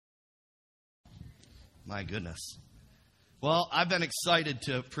My goodness. Well, I've been excited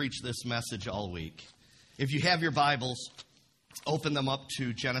to preach this message all week. If you have your Bibles, open them up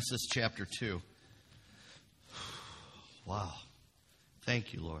to Genesis chapter 2. Wow.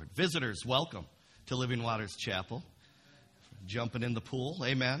 Thank you, Lord. Visitors, welcome to Living Waters Chapel. Jumping in the pool,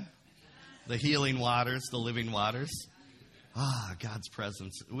 amen. The healing waters, the living waters. God's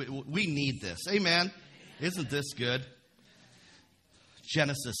presence. We need this, amen. Isn't this good?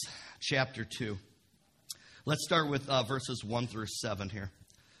 Genesis chapter 2. Let's start with verses 1 through 7 here.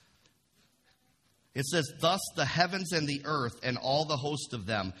 It says, "Thus the heavens and the earth and all the host of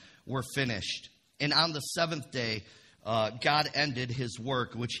them were finished. And on the seventh day, God ended his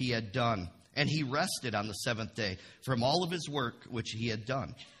work which he had done. And he rested on the seventh day from all of his work which he had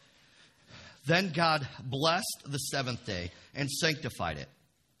done. Then God blessed the seventh day and sanctified it,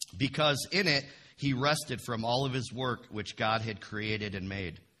 because in it he rested from all of his work which God had created and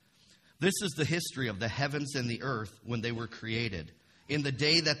made. This is the history of the heavens and the earth when they were created, in the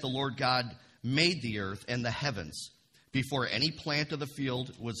day that the Lord God made the earth and the heavens, before any plant of the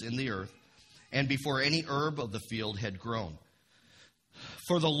field was in the earth, and before any herb of the field had grown.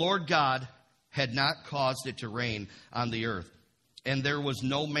 For the Lord God had not caused it to rain on the earth, and there was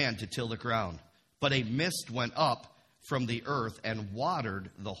no man to till the ground. But a mist went up from the earth and watered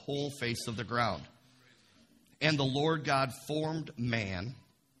the whole face of the ground. And the Lord God formed man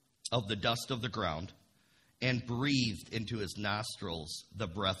of the dust of the ground, and breathed into his nostrils the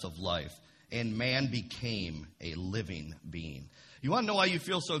breath of life. And man became a living being." You want to know why you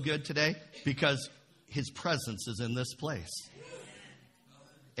feel so good today? Because his presence is in this place.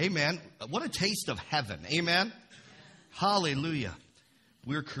 Amen. What a taste of heaven. Amen. Hallelujah.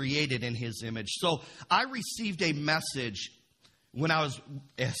 We're created in his image. So I received a message when I was,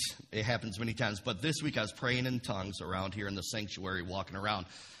 yes, it happens many times, but this week I was praying in tongues around here in the sanctuary, walking around.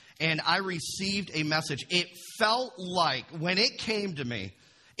 And I received a message. It felt like, when it came to me,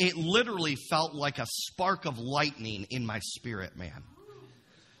 it literally felt like a spark of lightning in my spirit, man.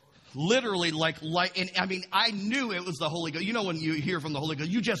 Literally like light. And I mean, I knew it was the Holy Ghost. You know when you hear from the Holy Ghost,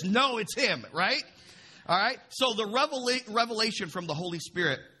 you just know it's him, right? All right? So the revelation from the Holy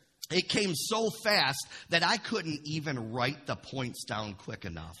Spirit, it came so fast that I couldn't even write the points down quick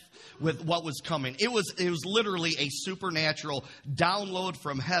enough with what was coming. It was literally a supernatural download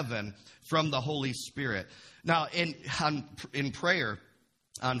from heaven from the Holy Spirit. Now, in prayer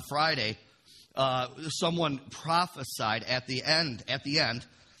on Friday, someone prophesied at the end,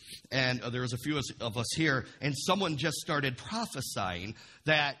 and there was a few of us here, and someone just started prophesying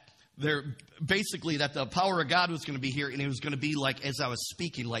that that the power of God was going to be here, and it was going to be like, as I was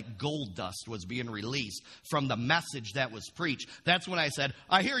speaking, like gold dust was being released from the message that was preached. That's when I said,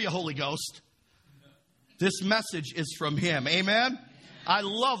 "I hear you, Holy Ghost. This message is from him." Amen? I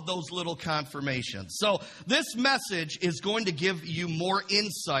love those little confirmations. So this message is going to give you more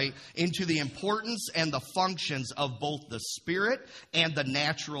insight into the importance and the functions of both the spirit and the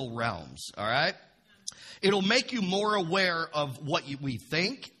natural realms. All right? It'll make you more aware of what we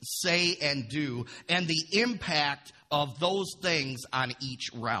think, say, and do, and the impact of those things on each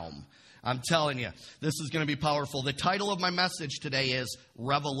realm. I'm telling you, this is going to be powerful. The title of my message today is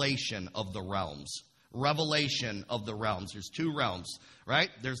Revelation of the Realms. Revelation of the realms. There's two realms, right?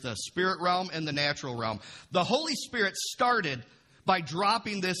 There's the spirit realm and the natural realm. The Holy Spirit started by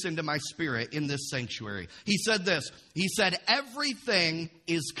dropping this into my spirit in this sanctuary. He said this. He said, everything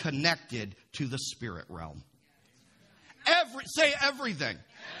is connected to the spirit realm. Say everything.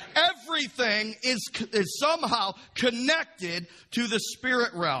 Everything is somehow connected to the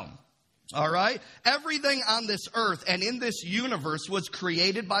spirit realm. All right? Everything on this earth and in this universe was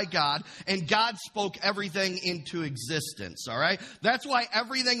created by God, and God spoke everything into existence. All right? That's why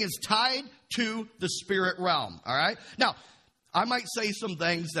everything is tied to the spirit realm. All right? Now, I might say some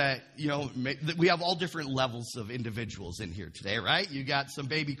things that, we have all different levels of individuals in here today, right? You got some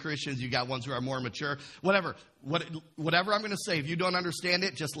baby Christians, you got ones who are more mature, whatever. Whatever I'm going to say, if you don't understand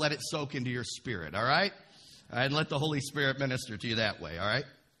it, just let it soak into your spirit, all right? And let the Holy Spirit minister to you that way, all right?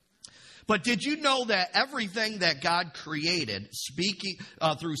 But did you know that everything that God created,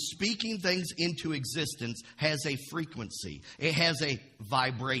 through speaking things into existence, has a frequency? It has a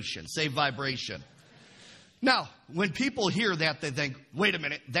vibration. Say vibration. Now, when people hear that, they think, wait a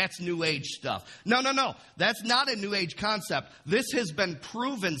minute, that's New Age stuff. No. That's not a New Age concept. This has been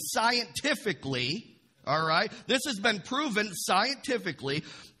proven scientifically, all right? This has been proven scientifically.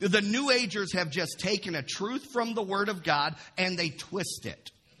 The New Agers have just taken a truth from the Word of God and they twist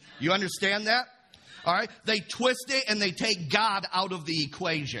it. You understand that? All right? They twist it and they take God out of the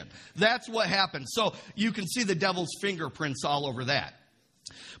equation. That's what happens. So you can see the devil's fingerprints all over that.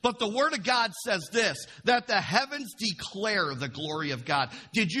 But the Word of God says this, that the heavens declare the glory of God.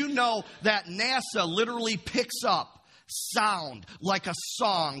 Did you know that NASA literally picks up sound like a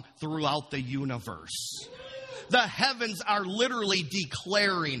song throughout the universe? The heavens are literally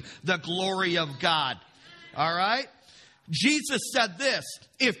declaring the glory of God. All right? Jesus said this,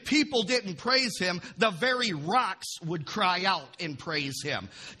 if people didn't praise him, the very rocks would cry out and praise him.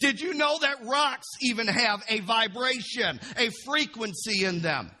 Did you know that rocks even have a vibration, a frequency in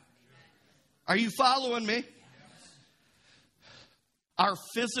them? Are you following me? Our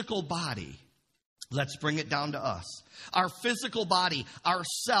physical body, let's bring it down to us. Our physical body, our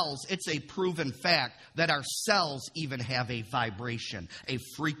cells, it's a proven fact that our cells even have a vibration, a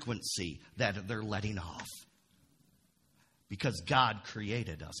frequency that they're letting off. Because God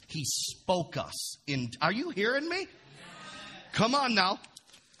created us. He spoke us in. Are you hearing me? Come on now.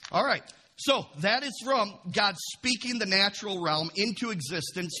 All right. So that is from God speaking the natural realm into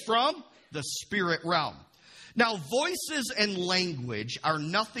existence from the spirit realm. Now, voices and language are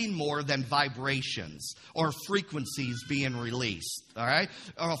nothing more than vibrations or frequencies being released. All right.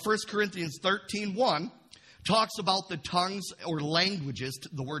 1 Corinthians 13:1 talks about the tongues or languages.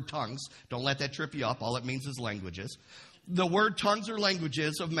 The word tongues. Don't let that trip you up. All it means is languages. The word tongues or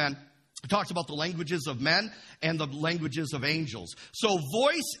languages of men talks about the languages of men and the languages of angels. So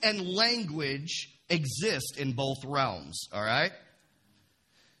voice and language exist in both realms, all right?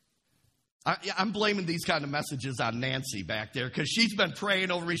 I'm blaming these kind of messages on Nancy back there because she's been praying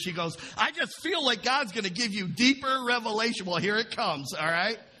over me. She goes, I just feel like God's going to give you deeper revelation. Well, here it comes, all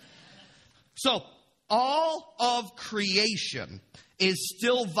right? So all of creation is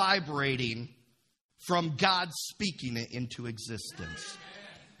still vibrating from God speaking it into existence.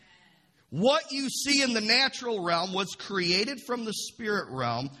 What you see in the natural realm was created from the spirit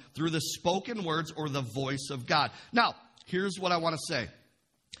realm through the spoken words or the voice of God. Now, here's what I want to say.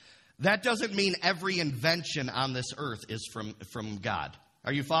 That doesn't mean every invention on this earth is from God.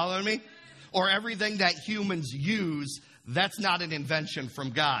 Are you following me? Or everything that humans use, that's not an invention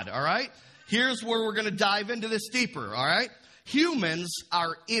from God, all right? Here's where we're going to dive into this deeper, all right? Humans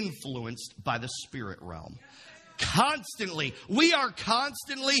are influenced by the spirit realm. Constantly. We are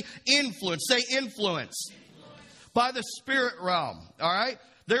constantly influenced. Say influence. By the spirit realm. All right?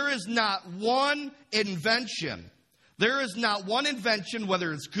 There is not one invention. There is not one invention,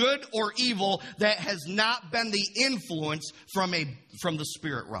 whether it's good or evil, that has not been the influence from the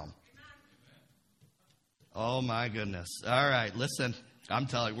spirit realm. Oh my goodness. All right, listen. I'm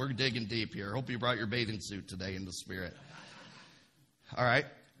telling you, we're digging deep here. Hope you brought your bathing suit today in the spirit. All right.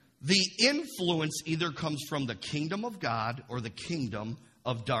 The influence either comes from the kingdom of God or the kingdom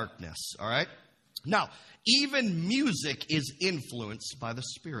of darkness. All right. Now, even music is influenced by the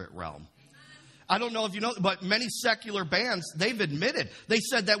spirit realm. I don't know if you know, but many secular bands, they've admitted, they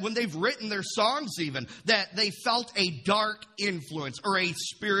said that when they've written their songs even, that they felt a dark influence or a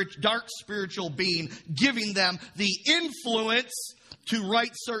dark spiritual being giving them the influence to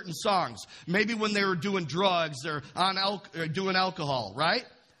write certain songs. Maybe when they were doing drugs or doing alcohol, right?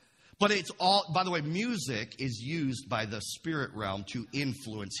 But it's all, by the way, music is used by the spirit realm to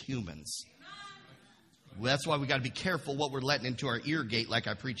influence humans. Well, that's why we got to be careful what we're letting into our ear gate, like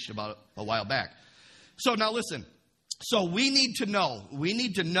I preached about a while back. So now listen. So we need to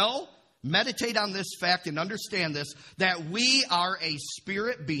know, meditate on this fact and understand this, that we are a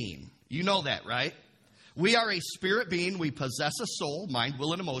spirit being. You know that, right? We are a spirit being. We possess a soul, mind,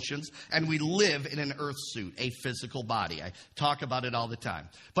 will, and emotions, and we live in an earth suit, a physical body. I talk about it all the time.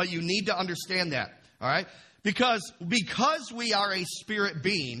 But you need to understand that, all right? Because we are a spirit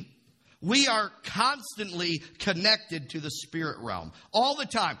being, we are constantly connected to the spirit realm all the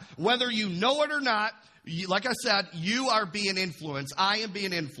time. Whether you know it or not, like I said, you are being influenced. I am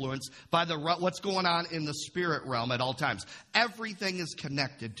being influenced by what's going on in the spirit realm at all times. Everything is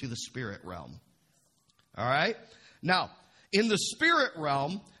connected to the spirit realm. All right? Now, in the spirit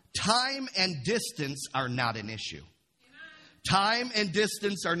realm, time and distance are not an issue. Time and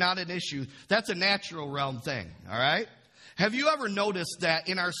distance are not an issue. That's a natural realm thing. All right? Have you ever noticed that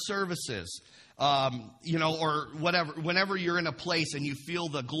in our services, or whatever, whenever you're in a place and you feel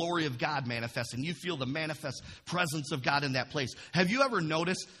the glory of God manifest and you feel the manifest presence of God in that place, have you ever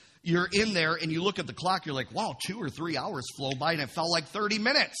noticed you're in there and you look at the clock, you're like, wow, 2 or 3 hours flow by and it felt like 30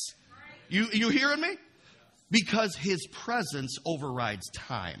 minutes. You hearing me? Because his presence overrides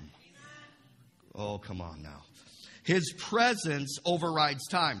time. Oh, come on now. His presence overrides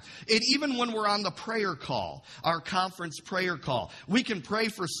time. And even when we're on the prayer call, our conference prayer call, we can pray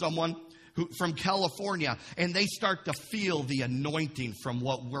for someone from California and they start to feel the anointing from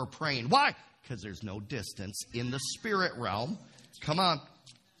what we're praying. Why? Because there's no distance in the spirit realm. Come on.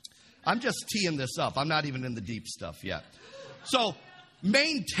 I'm just teeing this up. I'm not even in the deep stuff yet. So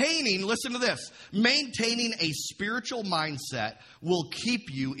maintaining, listen to this, maintaining a spiritual mindset will keep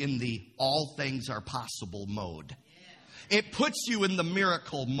you in the all things are possible mode. It puts you in the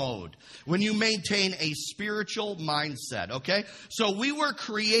miracle mode when you maintain a spiritual mindset, okay? So we were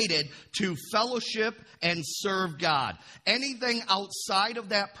created to fellowship and serve God. Anything outside of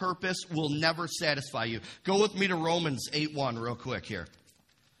that purpose will never satisfy you. Go with me to Romans 8:1 real quick here.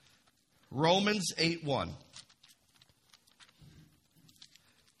 Romans 8:1.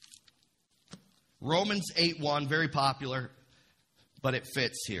 Romans 8:1, very popular, but it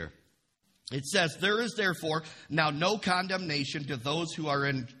fits here. It says, there is therefore now no condemnation to those who are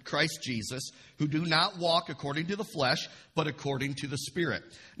in Christ Jesus, who do not walk according to the flesh, but according to the Spirit.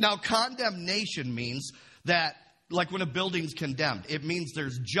 Now, condemnation means that, like when a building's condemned, it means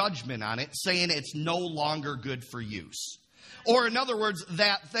there's judgment on it, saying it's no longer good for use. Or in other words,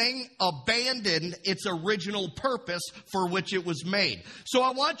 that thing abandoned its original purpose for which it was made. So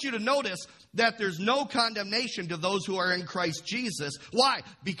I want you to notice that there's no condemnation to those who are in Christ Jesus. Why?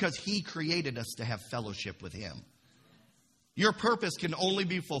 Because He created us to have fellowship with Him. Your purpose can only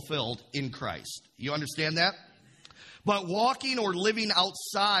be fulfilled in Christ. You understand that? But walking or living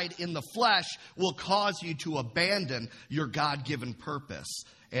outside in the flesh will cause you to abandon your God-given purpose.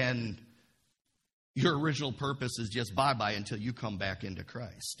 And your original purpose is just bye-bye until you come back into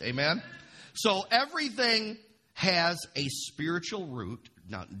Christ. Amen? So everything has a spiritual root.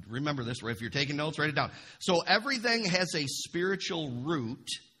 Now, remember this, if you're taking notes, write it down. So everything has a spiritual root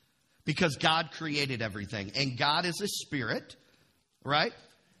because God created everything. And God is a spirit, right?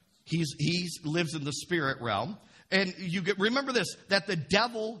 He lives in the spirit realm. And remember this, that the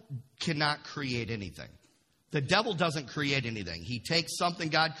devil cannot create anything. The devil doesn't create anything. He takes something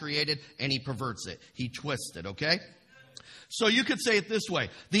God created and he perverts it. He twists it, okay? So you could say it this way.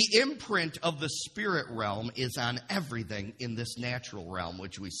 The imprint of the spirit realm is on everything in this natural realm,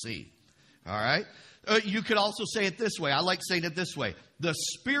 which we see. All right? You could also say it this way. I like saying it this way. The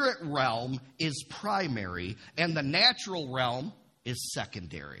spirit realm is primary and the natural realm is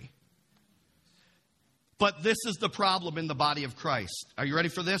secondary. But this is the problem in the body of Christ. Are you ready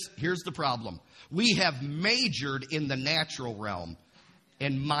for this? Here's the problem. We have majored in the natural realm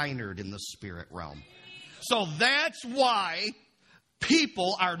and minored in the spirit realm. So that's why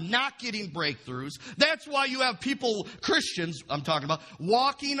people are not getting breakthroughs. That's why you have people, Christians, I'm talking about,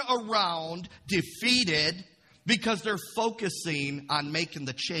 walking around defeated because they're focusing on making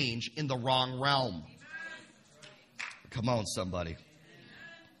the change in the wrong realm. Come on, somebody.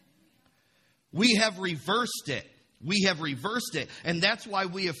 We have reversed it. We have reversed it. And that's why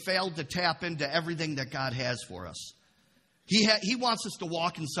we have failed to tap into everything that God has for us. He wants us to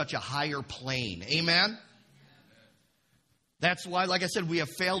walk in such a higher plane. Amen? That's why, like I said, we have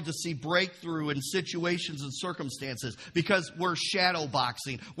failed to see breakthrough in situations and circumstances because we're shadow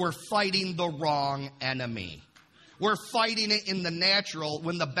boxing. We're fighting the wrong enemy. We're fighting it in the natural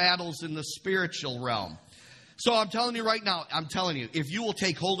when the battle's in the spiritual realm. So I'm telling you right now, if you will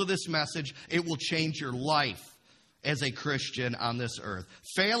take hold of this message, it will change your life as a Christian on this earth.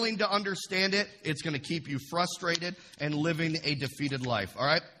 Failing to understand it, it's going to keep you frustrated and living a defeated life. All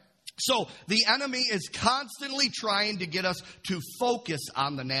right? So the enemy is constantly trying to get us to focus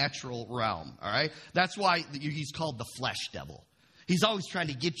on the natural realm. All right? That's why he's called the flesh devil. He's always trying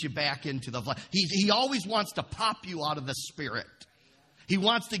to get you back into the flesh. He always wants to pop you out of the spirit. He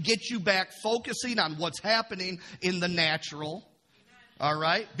wants to get you back focusing on what's happening in the natural. All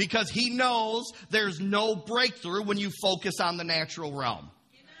right? Because he knows there's no breakthrough when you focus on the natural realm.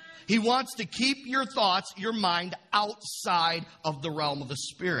 He wants to keep your thoughts, your mind outside of the realm of the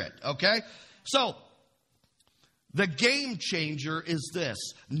spirit. Okay? So, the game changer is this.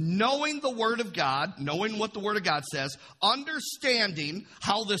 Knowing the Word of God, knowing what the Word of God says, understanding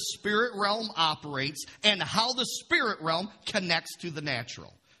how the spirit realm operates and how the spirit realm connects to the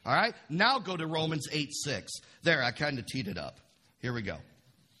natural. All right? Now go to Romans 8:6. There, I kind of teed it up. Here we go.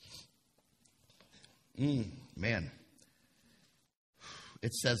 Man.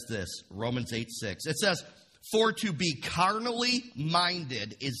 It says this, Romans 8:6. It says, for to be carnally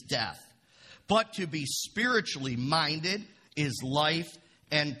minded is death, but to be spiritually minded is life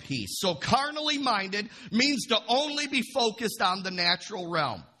and peace. So carnally minded means to only be focused on the natural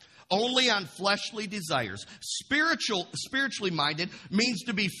realm, only on fleshly desires. Spiritually minded means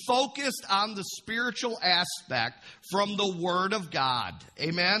to be focused on the spiritual aspect from the Word of God.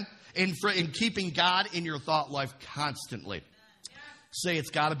 Amen? In keeping God in your thought life constantly. Say, it's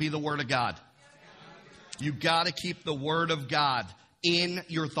got to be the Word of God. You've got to keep the Word of God in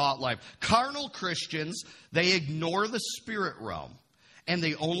your thought life. Carnal Christians, they ignore the spirit realm and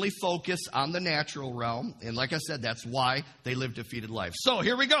they only focus on the natural realm. And like I said, that's why they live defeated life. So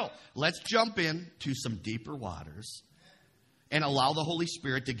here we go. Let's jump in to some deeper waters and allow the Holy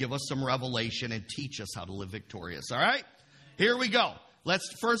Spirit to give us some revelation and teach us how to live victorious. All right? Here we go.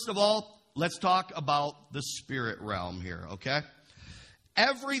 First of all, let's talk about the spirit realm here, okay?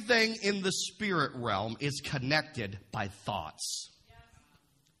 Everything in the spirit realm is connected by thoughts.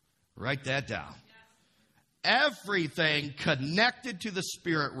 Write that down. Everything connected to the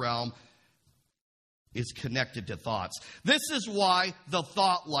spirit realm is connected to thoughts. This is why the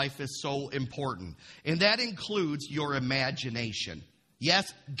thought life is so important. And that includes your imagination.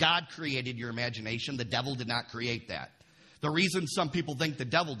 Yes, God created your imagination. The devil did not create that. The reason some people think the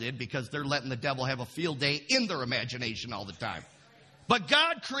devil did, because they're letting the devil have a field day in their imagination all the time. But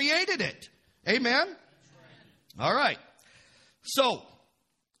God created it. Amen? All right. So,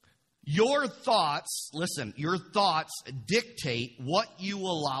 your thoughts, listen, your thoughts dictate what you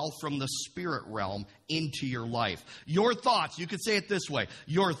allow from the spirit realm into your life. Your thoughts, you could say it this way,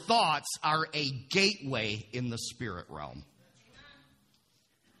 your thoughts are a gateway in the spirit realm.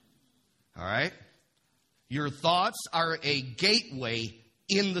 All right? Your thoughts are a gateway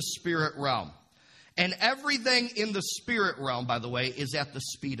in the spirit realm. And everything in the spirit realm, by the way, is at the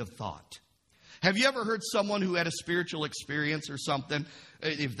speed of thought. Have you ever heard someone who had a spiritual experience or something,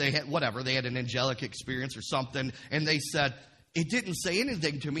 if they had, whatever, they had an angelic experience or something, and they said, it didn't say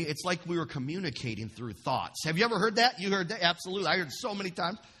anything to me. It's like we were communicating through thoughts. Have you ever heard that? You heard that? Absolutely. I heard it so many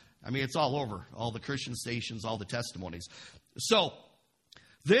times. I mean, it's all over, all the Christian stations, all the testimonies. So,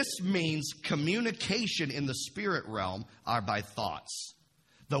 this means communication in the spirit realm are by thoughts.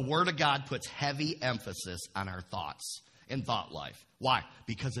 The Word of God puts heavy emphasis on our thoughts and thought life. Why?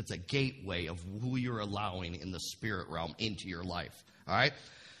 Because it's a gateway of who you're allowing in the spirit realm into your life. All right?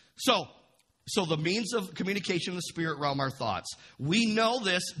 So the means of communication in the spirit realm are thoughts. We know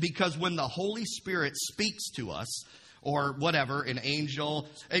this because when the Holy Spirit speaks to us, or whatever, an angel.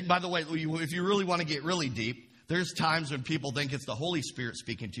 Hey, by the way, if you really want to get really deep, there's times when people think it's the Holy Spirit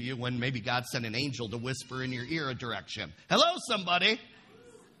speaking to you when maybe God sent an angel to whisper in your ear a direction. Hello, somebody.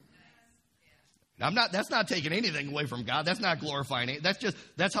 That's not taking anything away from God. That's not glorifying it.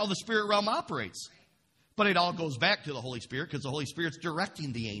 That's how the spirit realm operates. But it all goes back to the Holy Spirit because the Holy Spirit's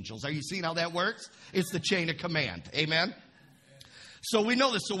directing the angels. Are you seeing how that works? It's the chain of command. Amen? So we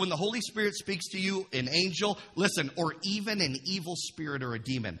know this. So when the Holy Spirit speaks to you, an angel, listen, or even an evil spirit or a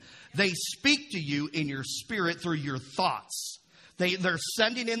demon, they speak to you in your spirit through your thoughts. They're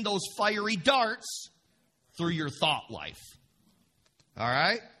sending in those fiery darts through your thought life. All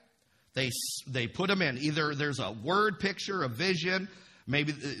right? They put them in. Either there's a word picture, a vision.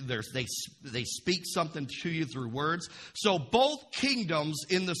 Maybe they speak something to you through words. So both kingdoms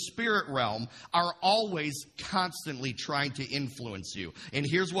in the spirit realm are always constantly trying to influence you. And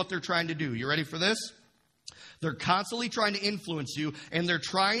here's what they're trying to do. You ready for this? They're constantly trying to influence you, and they're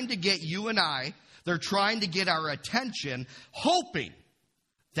trying to get you and I, they're trying to get our attention, hoping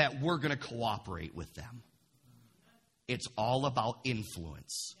that we're going to cooperate with them. It's all about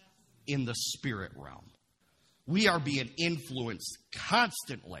influence in the spirit realm. We are being influenced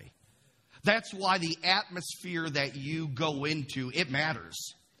constantly. That's why the atmosphere that you go into, it matters.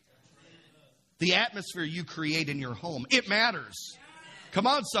 The atmosphere you create in your home, it matters. Come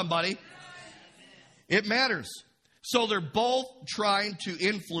on, somebody. It matters. So they're both trying to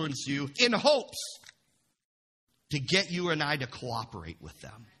influence you in hopes to get you and I to cooperate with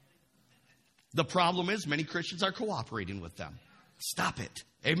them. The problem is many Christians are cooperating with them. Stop it.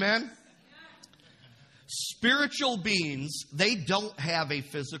 Amen? Spiritual beings, they don't have a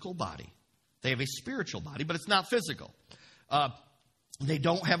physical body. They have a spiritual body, but it's not physical. They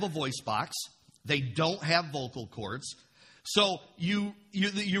don't have a voice box. They don't have vocal cords. So you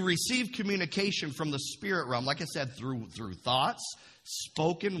receive communication from the spirit realm, like I said, through thoughts,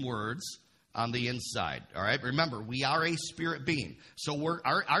 spoken words on the inside. All right? Remember, we are a spirit being. So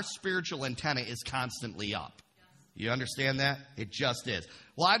our spiritual antenna is constantly up. You understand that? It just is.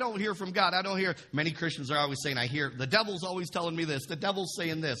 Well, I don't hear from God. I don't hear. Many Christians are always saying, I hear. The devil's always telling me this. The devil's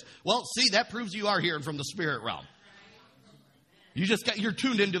saying this. Well, see, that proves you are hearing from the spirit realm. You're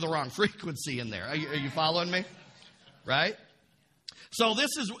tuned into the wrong frequency in there. Are you following me? Right? So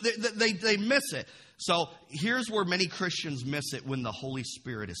this is, they miss it. So here's where many Christians miss it when the Holy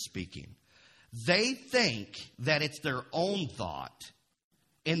Spirit is speaking. They think that it's their own thought,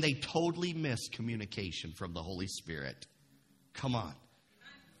 and they totally miss communication from the Holy Spirit. Come on.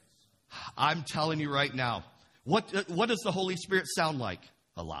 I'm telling you right now, what does the Holy Spirit sound like?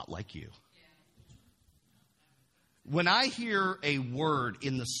 A lot like you. When I hear a word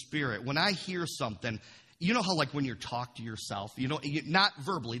in the Spirit, when I hear something, You know how like when you talk to yourself, not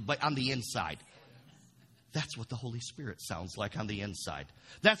verbally, but on the inside. That's what the Holy Spirit sounds like on the inside.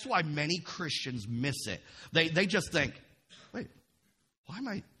 That's why many Christians miss it. They just think, wait,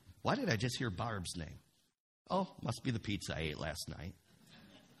 why did I just hear Barb's name? Oh, must be the pizza I ate last night.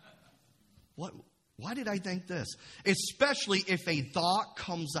 Why did I think this? Especially if a thought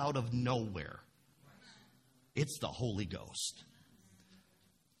comes out of nowhere. It's the Holy Ghost.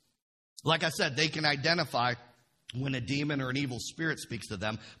 Like I said, they can identify when a demon or an evil spirit speaks to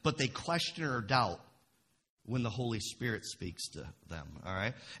them, but they question or doubt when the Holy Spirit speaks to them. All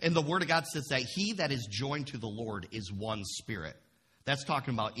right? And the Word of God says that he that is joined to the Lord is one spirit. That's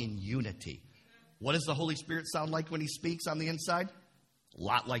talking about in unity. What does the Holy Spirit sound like when he speaks on the inside? A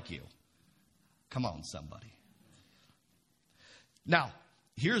lot like you. Come on, somebody. Now,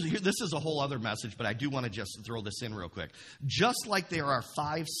 this is a whole other message, but I do want to just throw this in real quick. Just like there are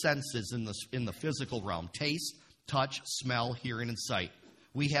 5 senses in the physical realm, taste, touch, smell, hearing, and sight,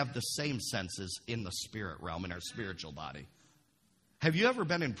 we have the same senses in the spirit realm, in our spiritual body. Have you ever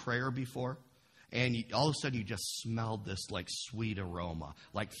been in prayer before? And all of a sudden you just smelled this like sweet aroma,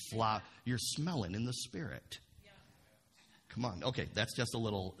 like flower. You're smelling in the spirit. Come on. Okay, that's just a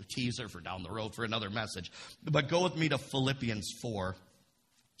little teaser for down the road for another message. But go with me to Philippians 4.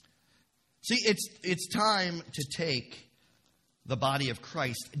 See, it's time to take the body of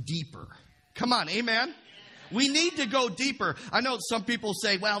Christ deeper. Come on, amen? We need to go deeper. I know some people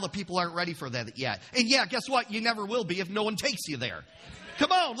say, well, the people aren't ready for that yet. And yeah, guess what? You never will be if no one takes you there.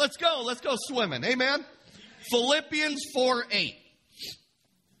 Come on, let's go. Let's go swimming. Amen? Philippians 4:8.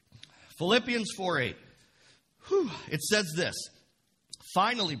 Philippians 4:8. It says this.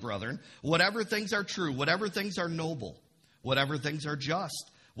 Finally, brethren, whatever things are true, whatever things are noble, whatever things are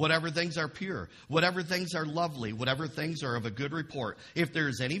just, whatever things are pure, whatever things are lovely, whatever things are of a good report, if there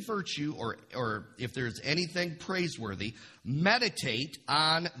is any virtue or if there is anything praiseworthy, meditate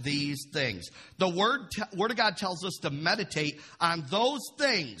on these things. The Word of God tells us to meditate on those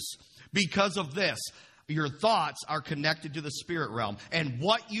things because of this. Your thoughts are connected to the spirit realm. And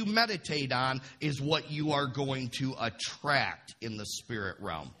what you meditate on is what you are going to attract in the spirit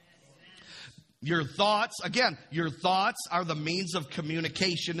realm. Your thoughts are the means of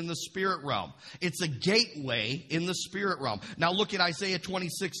communication in the spirit realm. It's a gateway in the spirit realm. Now look at Isaiah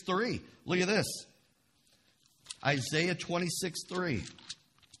 26:3. Look at this. Isaiah 26:3.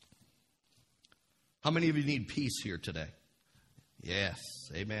 How many of you need peace here today? Yes,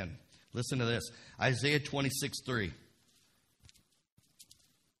 amen. Listen to this. Isaiah 26:3.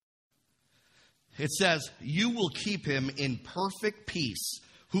 It says, you will keep him in perfect peace,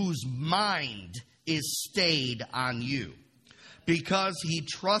 whose mind is stayed on you, because he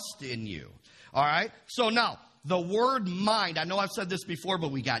trusts in you. All right? So now, the word mind, I know I've said this before,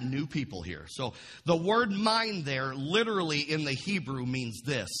 but we got new people here. So the word mind there, literally in the Hebrew, means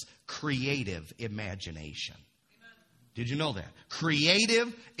this: creative imagination. Did you know that?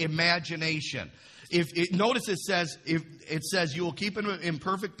 Creative imagination. Notice it says you will keep him in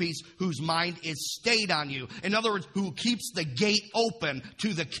perfect peace whose mind is stayed on you. In other words, who keeps the gate open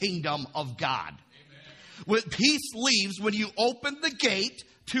to the kingdom of God. When peace leaves when you open the gate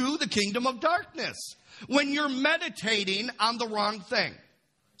to the kingdom of darkness. When you're meditating on the wrong thing.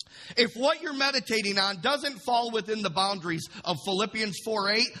 If what you're meditating on doesn't fall within the boundaries of Philippians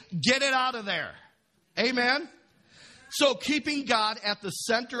 4:8, get it out of there. Amen? So keeping God at the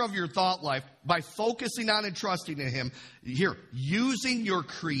center of your thought life by focusing on and trusting in him, here, using your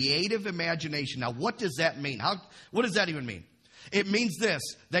creative imagination. Now, what does that mean? What does that even mean? It means this,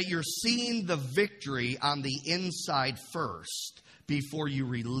 that you're seeing the victory on the inside first before you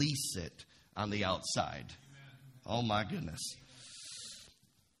release it on the outside. Oh, my goodness.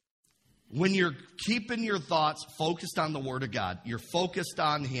 When you're keeping your thoughts focused on the Word of God, you're focused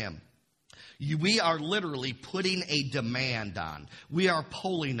on him. We are literally putting a demand on. We are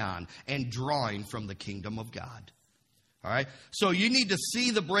pulling on and drawing from the kingdom of God. All right? So you need to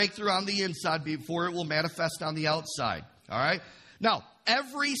see the breakthrough on the inside before it will manifest on the outside. All right? Now,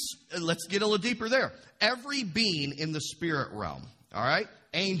 let's get a little deeper there. Every being in the spirit realm, all right?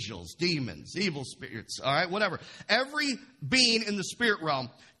 Angels, demons, evil spirits, all right, whatever. Every being in the spirit realm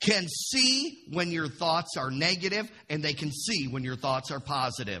can see when your thoughts are negative, and they can see when your thoughts are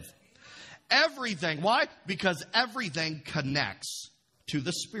positive. Everything. Why? Because everything connects to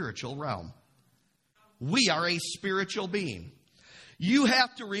the spiritual realm. We are a spiritual being. You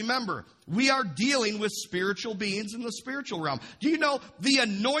have to remember, we are dealing with spiritual beings in the spiritual realm. Do you know the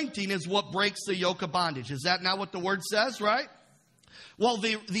anointing is what breaks the yoke of bondage? Is that not what the word says, right? Well,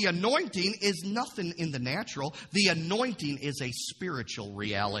 the anointing is nothing in the natural. The anointing is a spiritual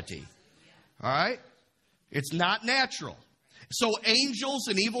reality. All right? It's not natural. So angels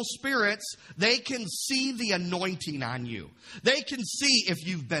and evil spirits, they can see the anointing on you. They can see if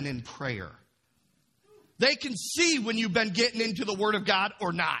you've been in prayer. They can see when you've been getting into the Word of God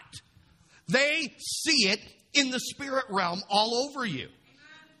or not. They see it in the spirit realm all over you.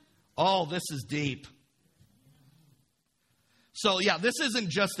 Oh, this is deep. So, yeah, this isn't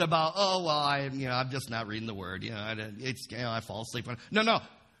just about, I'm just not reading the Word. I fall asleep. No.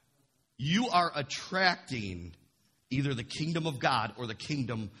 You are attracting either the kingdom of God or the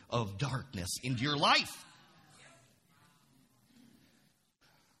kingdom of darkness into your life.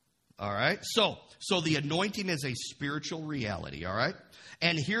 All right? So the anointing is a spiritual reality, all right?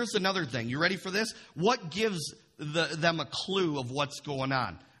 And here's another thing. You ready for this? What gives them a clue of what's going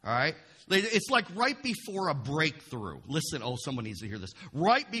on, all right? It's like right before a breakthrough. Listen, someone needs to hear this.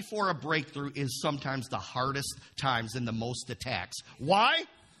 Right before a breakthrough is sometimes the hardest times and the most attacks. Why?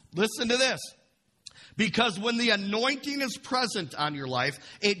 Listen to this. Because when the anointing is present on your life,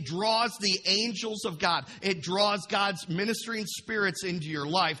 it draws the angels of God. It draws God's ministering spirits into your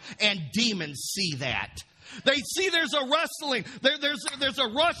life, and demons see that. They see there's a wrestling. There's a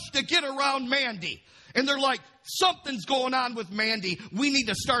rush to get around Mandy. And they're like, something's going on with Mandy. We need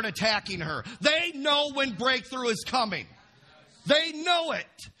to start attacking her. They know when breakthrough is coming. They know it.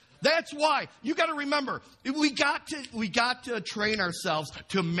 That's why you got to remember, we got to train ourselves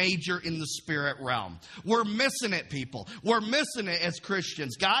to major in the spirit realm. We're missing it, people. We're missing it as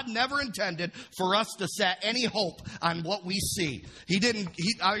Christians. God never intended for us to set any hope on what we see.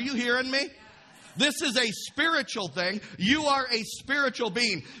 Are you hearing me? This is a spiritual thing. You are a spiritual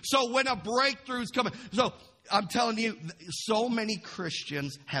being. So when a breakthrough is coming, so I'm telling you, so many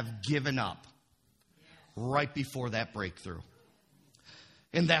Christians have given up right before that breakthrough.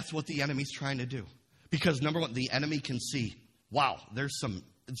 And that's what the enemy's trying to do. Because number one, the enemy can see, wow, there's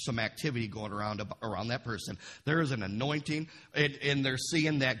some activity going around that person. There is an anointing, and they're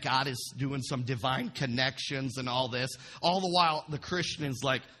seeing that God is doing some divine connections and all this. All the while, the Christian is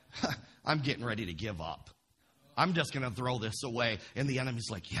like, I'm getting ready to give up. I'm just going to throw this away. And the enemy's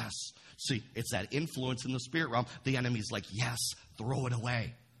like, yes. See, it's that influence in the spirit realm. The enemy's like, yes, throw it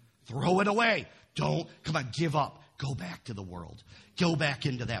away. Throw it away. Come on, give up. Go back to the world. Go back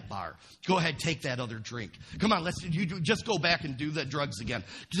into that bar. Go ahead, take that other drink. Come on, just go back and do the drugs again.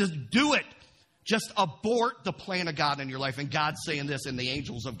 Just do it. Just abort the plan of God in your life. And God's saying this, and the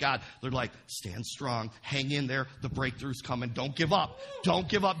angels of God, they're like, stand strong, hang in there. The breakthrough's coming. Don't give up. Don't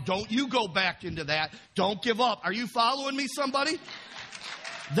give up. Don't you go back into that. Don't give up. Are you following me, somebody?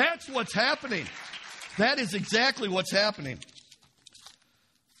 That's what's happening. That is exactly what's happening.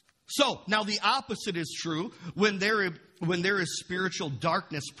 So, now the opposite is true. When there is spiritual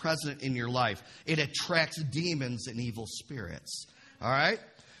darkness present in your life, it attracts demons and evil spirits. All right?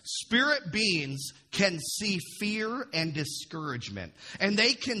 Spirit beings can see fear and discouragement. And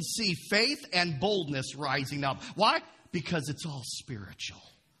they can see faith and boldness rising up. Why? Because it's all spiritual.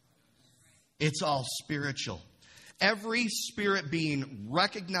 It's all spiritual. Every spirit being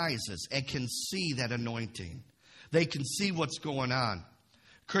recognizes and can see that anointing. They can see what's going on.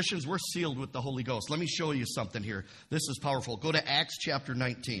 Christians, we're sealed with the Holy Ghost. Let me show you something here. This is powerful. Go to Acts chapter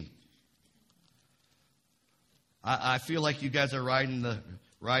 19. I feel like you guys are riding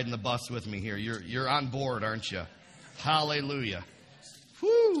the bus with me here. You're on board, aren't you? Hallelujah.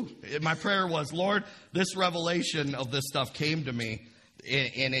 Whew. My prayer was, Lord, this revelation of this stuff came to me,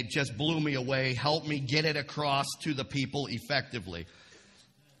 and it just blew me away. Help me get it across to the people effectively.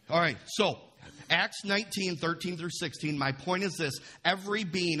 All right, so Acts 19, 13 through 16, my point is this. Every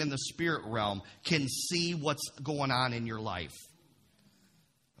being in the spirit realm can see what's going on in your life.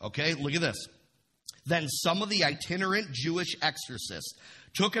 Okay, look at this. Then some of the itinerant Jewish exorcists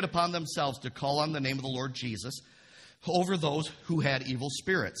took it upon themselves to call on the name of the Lord Jesus over those who had evil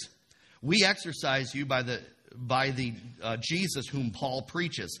spirits. We exorcise you by the Jesus whom Paul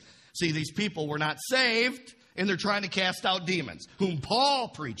preaches. See, these people were not saved, and they're trying to cast out demons, whom Paul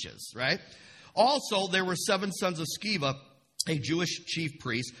preaches, right? Also, there were 7 sons of Sceva, a Jewish chief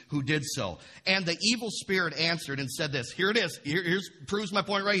priest, who did so. And the evil spirit answered and said this. Here it is. Here's proves my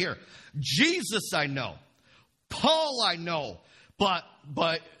point right here. Jesus I know. Paul I know. But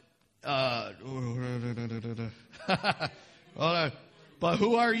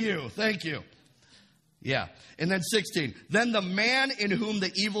who are you? Thank you. Yeah. And then 16. Then the man in whom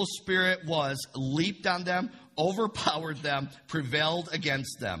the evil spirit was leaped on them, overpowered them, prevailed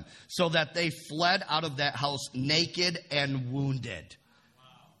against them, so that they fled out of that house naked and wounded.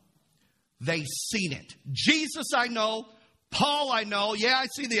 They seen it. Jesus I know. Paul I know. Yeah, I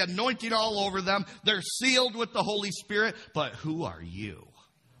see the anointing all over them. They're sealed with the Holy Spirit. But who are you?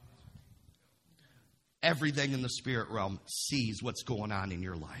 Everything in the spirit realm sees what's going on in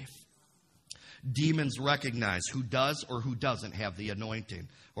your life. Demons recognize who does or who doesn't have the anointing,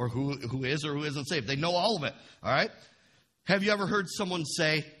 or who is or who isn't saved. They know all of it, all right? Have you ever heard someone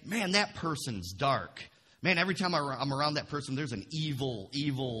say, man, that person's dark? Man, every time I'm around that person, there's an evil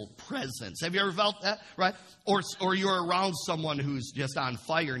presence. Have you ever felt that, right? Or you're around someone who's just on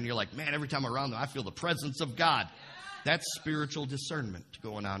fire, and you're like, man, every time I'm around them, I feel the presence of God. That's spiritual discernment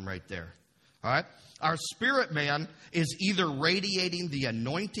going on right there, all right? Our spirit man is either radiating the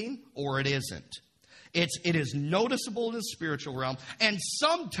anointing or it isn't. It is noticeable in the spiritual realm, and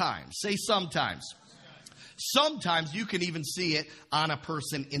sometimes you can even see it on a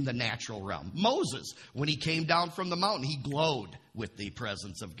person in the natural realm. Moses, when he came down from the mountain, he glowed with the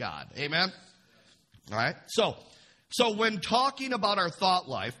presence of God. Amen? All right? So when talking about our thought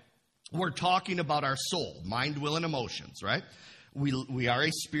life, we're talking about our soul, mind, will, and emotions, right? We are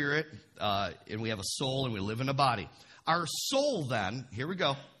a spirit, and we have a soul, and we live in a body. Our soul then, here we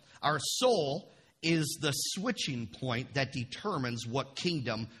go, our soul is the switching point that determines what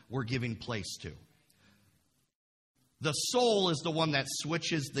kingdom we're giving place to. The soul is the one that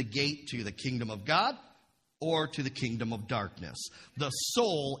switches the gate to the kingdom of God or to the kingdom of darkness. The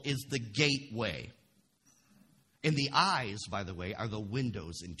soul is the gateway. And the eyes, by the way, are the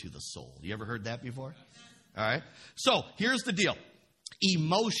windows into the soul. You ever heard that before? All right. So here's the deal.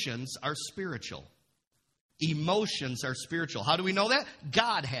 Emotions are spiritual. Emotions are spiritual. How do we know that?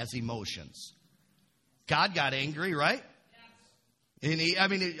 God has emotions. God got angry, right? And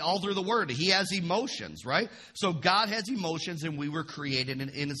all through the Word, He has emotions, right? So God has emotions, and we were created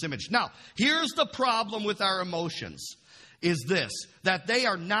in His image. Now, here's the problem with our emotions, is this, that they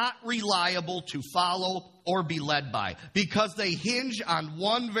are not reliable to follow or be led by, because they hinge on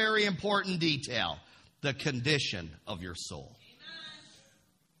one very important detail, the condition of your soul.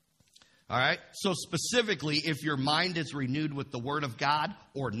 All right? So specifically, if your mind is renewed with the Word of God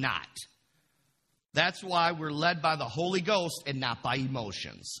or not. That's why we're led by the Holy Ghost and not by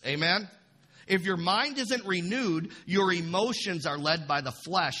emotions. Amen? If your mind isn't renewed, your emotions are led by the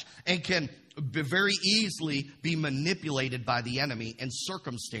flesh and can very easily be manipulated by the enemy and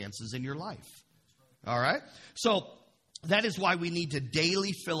circumstances in your life. All right? So that is why we need to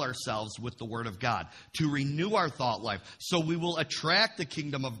daily fill ourselves with the Word of God, to renew our thought life, so we will attract the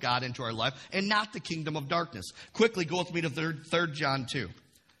kingdom of God into our life and not the kingdom of darkness. Quickly, go with me to 3 John 2.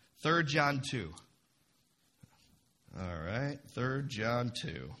 3 John 2. All right, 3 John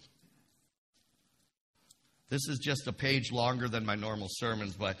 2. This is just a page longer than my normal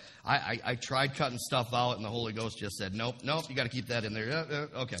sermons, but I tried cutting stuff out, and the Holy Ghost just said, nope, you got to keep that in there.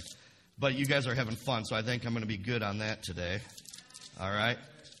 Okay. But you guys are having fun, so I think I'm going to be good on that today. All right?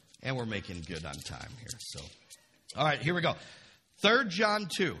 And we're making good on time here. So, all right, here we go. 3 John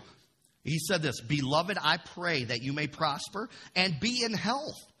 2. He said this, Beloved, I pray that you may prosper and be in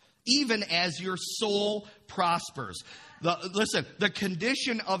health, even as your soul prospers. Listen, the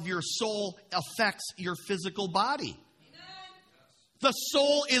condition of your soul affects your physical body. Amen. The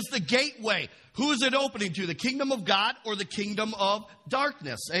soul is the gateway. Who is it opening to? The kingdom of God or the kingdom of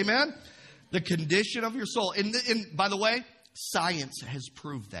darkness? Amen? The condition of your soul. And by the way, science has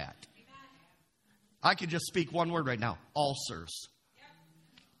proved that. I could just speak one word right now. Ulcers.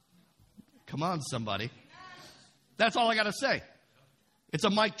 Come on, somebody. That's all I got to say. It's a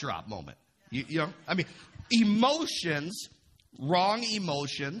mic drop moment. Emotions, wrong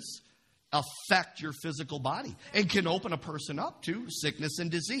emotions, affect your physical body and can open a person up to sickness and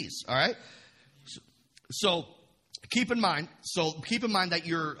disease. All right? So keep in mind that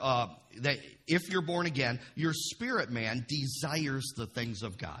that if you're born again, your spirit man desires the things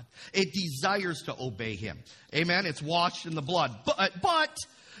of God. It desires to obey Him. Amen? It's washed in the blood. But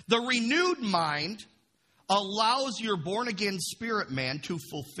the renewed mind allows your born-again spirit man to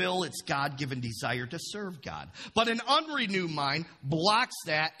fulfill its God-given desire to serve God. But an unrenewed mind blocks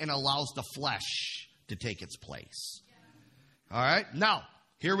that and allows the flesh to take its place. All right? Now,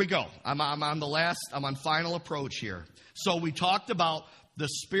 here we go. I'm on final approach here. So we talked about the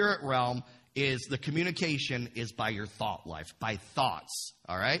spirit realm is the communication is by your thought life, by thoughts.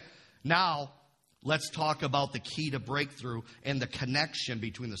 All right? Now, let's talk about the key to breakthrough and the connection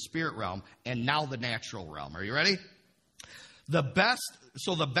between the spirit realm and now the natural realm. Are you ready? The best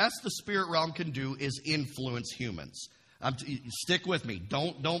the spirit realm can do is influence humans. Stick with me.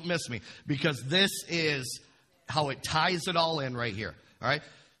 Don't miss me, because this is how it ties it all in right here. All right?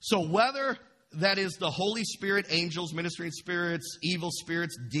 So whether that is the Holy Spirit, angels, ministering spirits, evil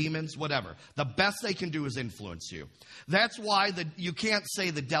spirits, demons, whatever, the best they can do is influence you. That's why you can't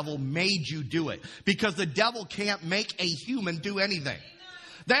say the devil made you do it, because the devil can't make a human do anything.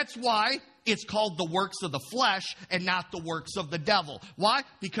 That's why It's called the works of the flesh and not the works of the devil. Why?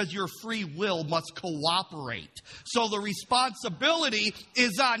 Because your free will must cooperate. So the responsibility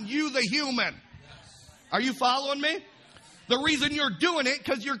is on you, the human. Are you following me? The reason you're doing it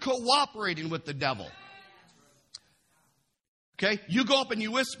because you're cooperating with the devil. Okay? You go up and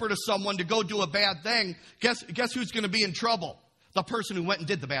you whisper to someone to go do a bad thing. Guess who's going to be in trouble? The person who went and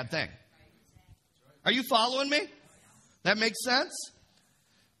did the bad thing. Are you following me? That makes sense?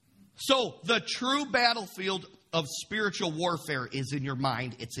 So the true battlefield of spiritual warfare is in your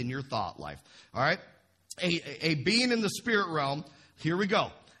mind. It's in your thought life. All right? A being in the spirit realm, here we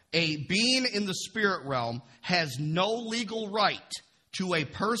go. A being in the spirit realm has no legal right to a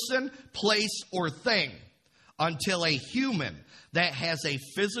person, place, or thing until a human that has a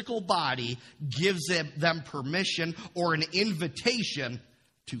physical body gives them permission or an invitation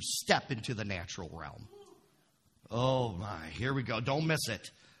to step into the natural realm. Oh my, here we go. Don't miss it.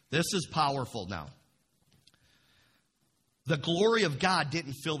 This is powerful now. The glory of God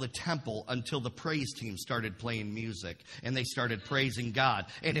didn't fill the temple until the praise team started playing music and they started praising God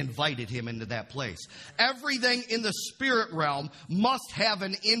and invited him into that place. Everything in the spirit realm must have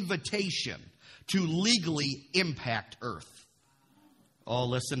an invitation to legally impact earth. Oh,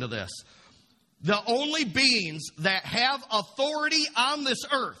 listen to this. The only beings that have authority on this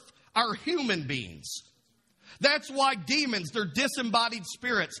earth are human beings. That's why demons, they're disembodied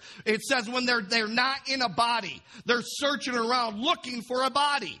spirits. It says when they're not in a body, they're searching around looking for a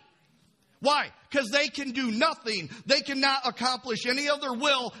body. Why? Because they can do nothing. They cannot accomplish any of their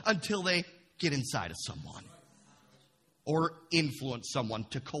will until they get inside of someone or influence someone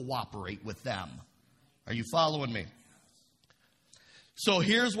to cooperate with them. Are you following me? So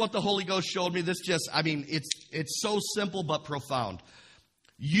here's what the Holy Ghost showed me. It's so simple but profound.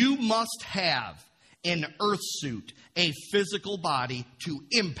 You must have an earth suit, a physical body to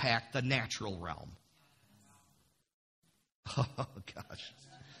impact the natural realm. Oh, gosh.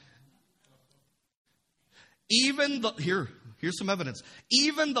 Here's some evidence.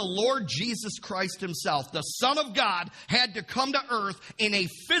 Even the Lord Jesus Christ himself, the Son of God, had to come to earth in a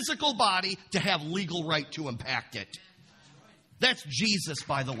physical body to have legal right to impact it. That's Jesus,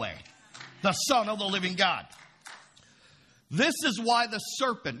 by the way, the Son of the living God. This is why this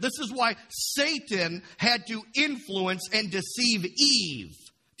is why Satan had to influence and deceive Eve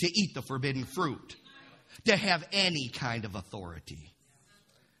to eat the forbidden fruit, to have any kind of authority.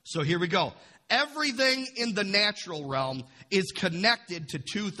 So here we go. Everything in the natural realm is connected to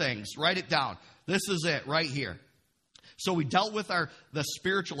two things. Write it down. This is it right here. So we dealt with the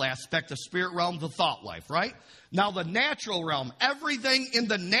spiritual aspect, the spirit realm, the thought life, right? Now the natural realm, everything in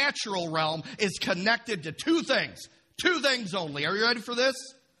the natural realm is connected to two things. Two things only. Are you ready for this?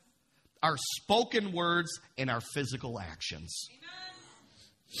 Our spoken words and our physical actions.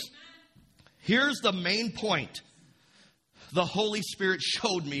 Amen. Here's the main point. The Holy Spirit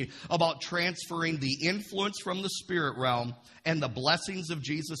showed me about transferring the influence from the spirit realm and the blessings of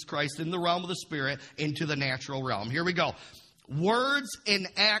Jesus Christ in the realm of the spirit into the natural realm. Here we go. Words and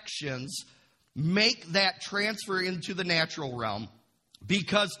actions make that transfer into the natural realm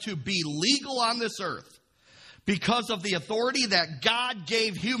because to be legal on this earth, because of the authority that God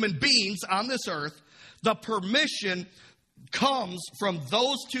gave human beings on this earth, the permission comes from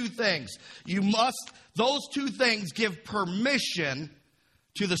those two things. Those two things give permission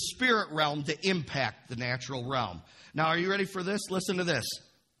to the spirit realm to impact the natural realm. Now, are you ready for this? Listen to this.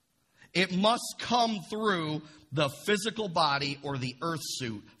 It must come through the physical body or the earth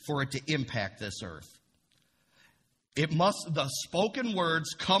suit for it to impact this earth. The spoken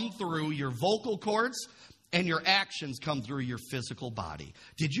words come through your vocal cords, and your actions come through your physical body.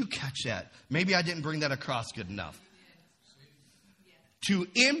 Did you catch that? Maybe I didn't bring that across good enough. To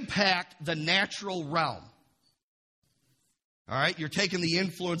impact the natural realm. All right? You're taking the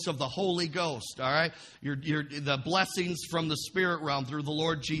influence of the Holy Ghost. All right? You're the blessings from the spirit realm through the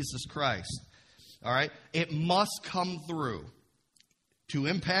Lord Jesus Christ. All right? It must come through. To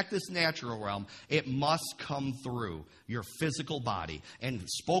impact this natural realm, it must come through your physical body. And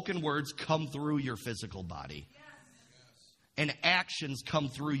spoken words come through your physical body. And actions come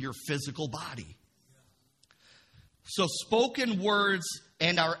through your physical body. So spoken words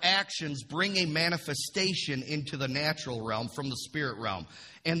and our actions bring a manifestation into the natural realm from the spirit realm.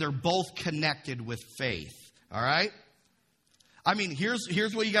 And they're both connected with faith. All right? I mean, here's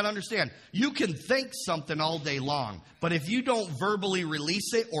what you got to understand. You can think something all day long, but if you don't verbally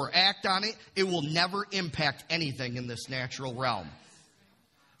release it or act on it, it will never impact anything in this natural realm.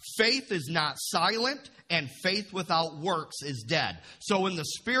 Faith is not silent, and faith without works is dead. So in the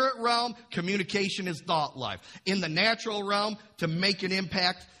spirit realm, communication is thought life. In the natural realm, to make an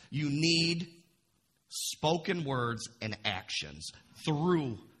impact, You need spoken words and actions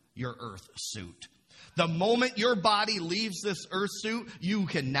through your earth suit. The moment your body leaves this earth suit, you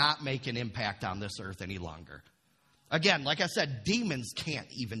cannot make an impact on this earth any longer. Again, like I said, demons can't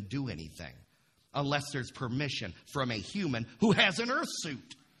even do anything unless there's permission from a human who has an earth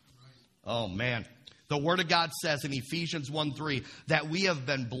suit. Oh, man. The Word of God says in Ephesians 1:3 that we have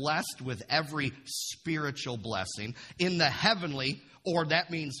been blessed with every spiritual blessing in the heavenly, or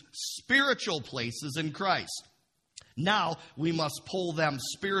that means spiritual places in Christ. Now we must pull them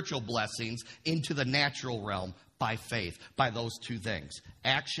spiritual blessings into the natural realm by faith, by those two things,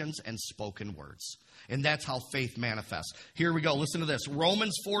 actions and spoken words. And that's how faith manifests. Here we go. Listen to this.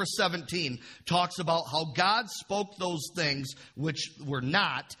 Romans 4:17 talks about how God spoke those things which were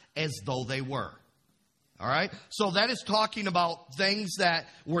not as though they were. All right? So that is talking about things that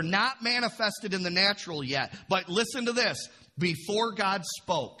were not manifested in the natural yet. But listen to this. Before God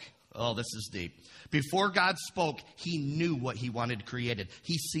spoke, oh, this is deep. Before God spoke, he knew what he wanted created.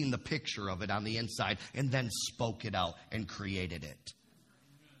 He's seen the picture of it on the inside and then spoke it out and created it.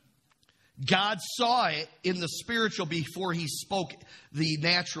 God saw it in the spiritual before he spoke the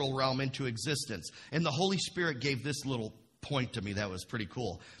natural realm into existence. And the Holy Spirit gave this little point to me that was pretty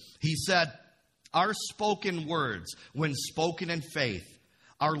cool. He said, our spoken words, when spoken in faith,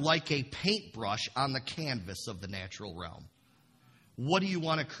 are like a paintbrush on the canvas of the natural realm. What do you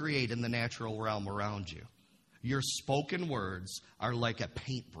want to create in the natural realm around you? Your spoken words are like a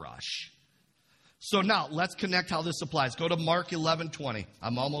paintbrush. So now, let's connect how this applies. Go to Mark 11:20.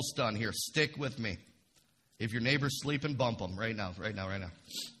 I'm almost done here. Stick with me. If your neighbor's sleeping, bump them right now. All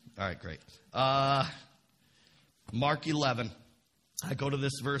right, great. Mark 11. I go to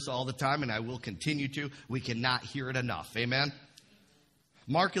this verse all the time, and I will continue to. We cannot hear it enough. Amen?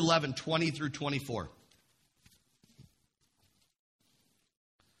 Mark 11:20 through 24.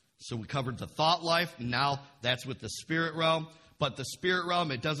 So we covered the thought life. Now that's with the spirit realm. But the spirit realm,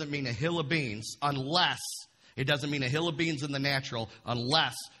 it doesn't mean a hill of beans it doesn't mean a hill of beans in the natural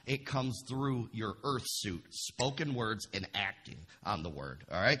unless it comes through your earth suit, spoken words and acting on the word.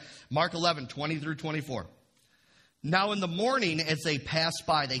 All right? Mark 11:20 through 24. Now in the morning, as they passed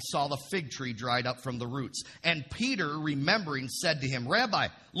by, they saw the fig tree dried up from the roots. And Peter, remembering, said to him, Rabbi,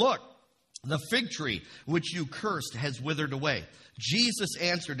 look, the fig tree which you cursed has withered away. Jesus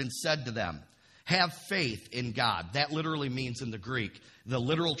answered and said to them, have faith in God. That literally means in the Greek, the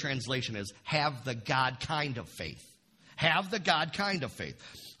literal translation is have the God kind of faith. Have the God kind of faith.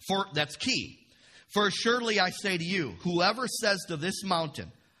 For that's key. For surely I say to you, whoever says to this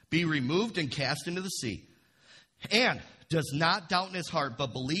mountain, be removed and cast into the sea, and does not doubt in his heart,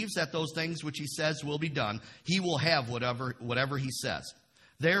 but believes that those things which he says will be done, he will have whatever he says.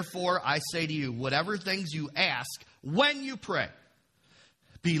 Therefore, I say to you, whatever things you ask when you pray,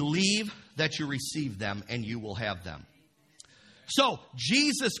 believe that you receive them and you will have them. So,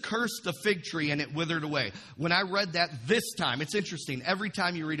 Jesus cursed the fig tree and it withered away. When I read that this time, it's interesting. Every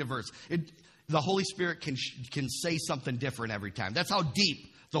time you read a verse, the Holy Spirit can say something different every time. That's how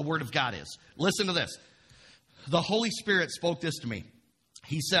deep the Word of God is. Listen to this. The Holy Spirit spoke this to me.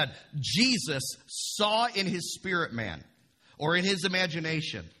 He said, Jesus saw in his spirit man, or in his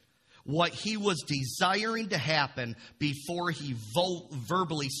imagination, what he was desiring to happen before he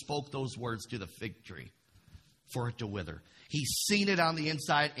verbally spoke those words to the fig tree for it to wither. He's seen it on the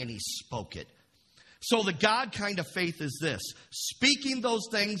inside and he spoke it. So the God kind of faith is this: speaking those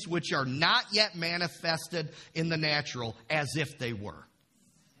things which are not yet manifested in the natural as if they were.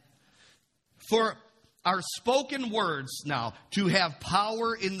 For our spoken words now to have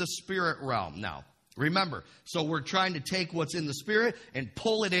power in the spirit realm now. Remember, so we're trying to take what's in the spirit and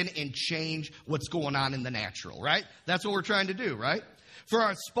pull it in and change what's going on in the natural, right? That's what we're trying to do, right? For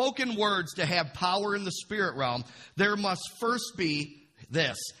our spoken words to have power in the spirit realm, there must first be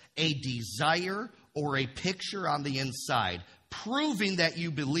this, a desire or a picture on the inside, proving that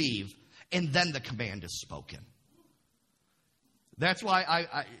you believe, and then the command is spoken. That's why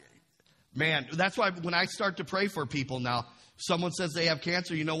that's why when I start to pray for people now, someone says they have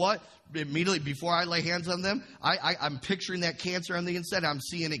cancer, you know what? Immediately before I lay hands on them, I'm picturing that cancer on the inside. I'm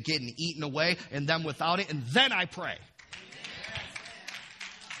seeing it getting eaten away and them without it, and then I pray.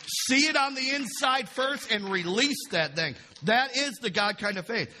 See it on the inside first and release that thing. That is the God kind of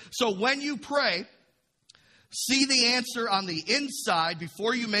faith. So when you pray, see the answer on the inside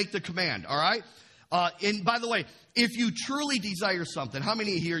before you make the command, all right? And by the way, if you truly desire something, how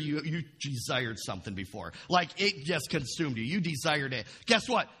many here you desired something before? Like it just consumed you. You desired it. Guess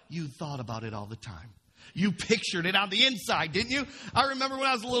what? You thought about it all the time. You pictured it on the inside, didn't you? I remember when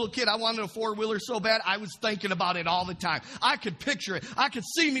I was a little kid, I wanted a four-wheeler so bad, I was thinking about it all the time. I could picture it. I could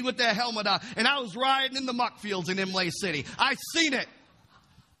see me with that helmet on, and I was riding in the muck fields in Imlay City. I seen it.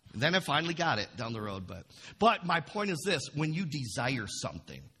 And then I finally got it down the road. But my point is this, when you desire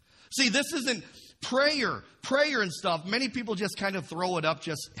something. See, this isn't prayer and stuff. Many people just kind of throw it up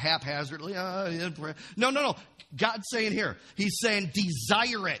just haphazardly. No. God's saying here, he's saying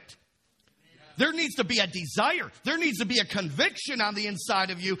desire it. There needs to be a desire. There needs to be a conviction on the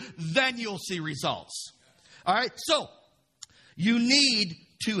inside of you. Then you'll see results. All right. So you need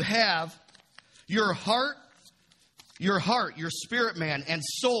to have your heart, your spirit man and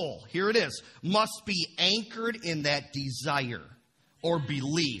soul. Here it is. Must be anchored in that desire or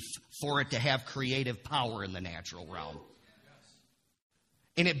belief for it to have creative power in the natural realm.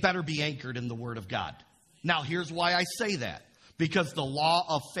 And it better be anchored in the Word of God. Now, here's why I say that. Because the law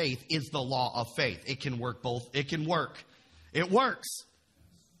of faith is the law of faith. It can work both. It can work. It works.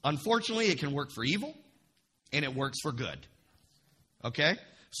 Unfortunately, it can work for evil, and it works for good. Okay?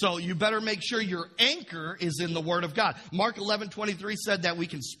 So you better make sure your anchor is in the Word of God. Mark 11:23 said that we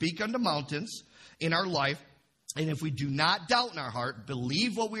can speak unto mountains in our life, and if we do not doubt in our heart,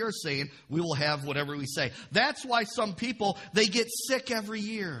 believe what we are saying, we will have whatever we say. That's why some people, they get sick every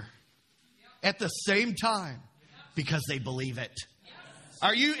year at the same time. Because they believe it.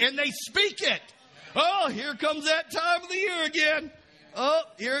 Are you? And they speak it. Oh, here comes that time of the year again. Oh,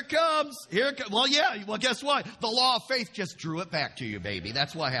 here it comes. Well, yeah. Well, guess what? The law of faith just drew it back to you, baby.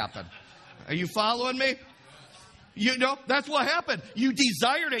 That's what happened. Are you following me? You know, that's what happened. You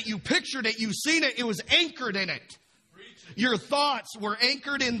desired it. You pictured it. You seen it. It was anchored in it. Your thoughts were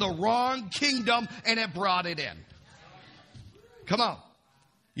anchored in the wrong kingdom, and it brought it in. Come on.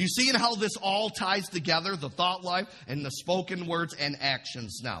 You see how this all ties together, the thought life and the spoken words and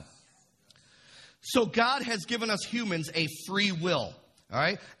actions now. So God has given us humans a free will, all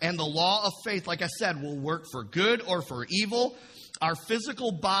right? And the law of faith, like I said, will work for good or for evil. Our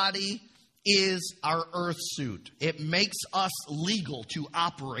physical body is our earth suit. It makes us legal to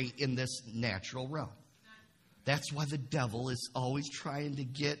operate in this natural realm. That's why the devil is always trying to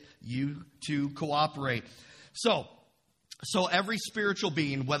get you to cooperate. So every spiritual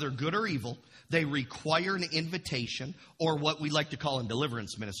being, whether good or evil, they require an invitation, or what we like to call in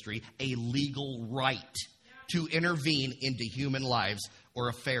deliverance ministry, a legal right to intervene into human lives or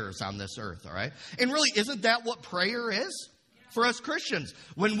affairs on this earth, all right? And really, isn't that what prayer is for us Christians?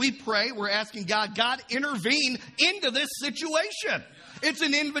 When we pray, we're asking God, intervene into this situation. It's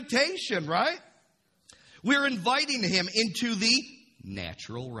an invitation, right? We're inviting him into the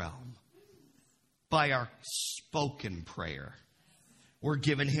natural realm. By our spoken prayer, we're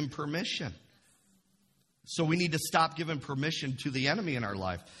giving him permission. So we need to stop giving permission to the enemy in our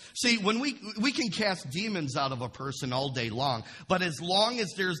life. See, when we can cast demons out of a person all day long, but as long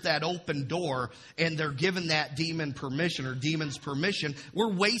as there's that open door and they're given that demon permission or demons permission,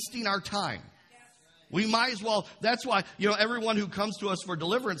 we're wasting our time. We might as well, that's why, everyone who comes to us for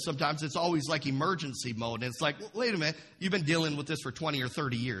deliverance sometimes, it's always like emergency mode. And it's like, wait a minute, you've been dealing with this for 20 or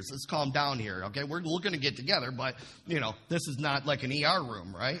 30 years. Let's calm down here, okay? We're looking to get together, but, this is not like an ER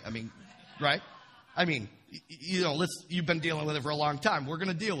room, right? Right? You've been dealing with it for a long time. We're going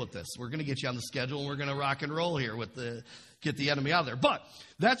to deal with this. We're going to get you on the schedule, and we're going to rock and roll here get the enemy out of there. But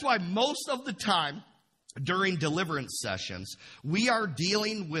that's why most of the time, during deliverance sessions, we are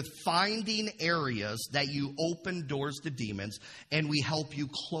dealing with finding areas that you open doors to demons, and we help you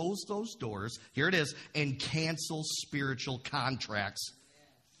close those doors, here it is, and cancel spiritual contracts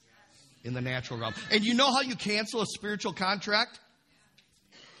in the natural realm. And you know how you cancel a spiritual contract?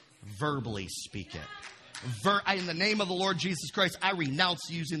 Verbally speak it. In the name of the Lord Jesus Christ, I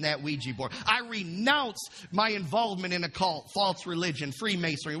renounce using that Ouija board. I renounce my involvement in a cult, false religion,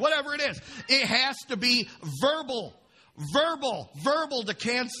 Freemasonry, whatever it is. It has to be verbal to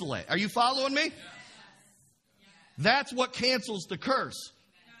cancel it. Are you following me? That's what cancels the curse.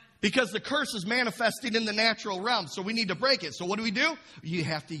 Because the curse is manifesting in the natural realm, so we need to break it. So what do? You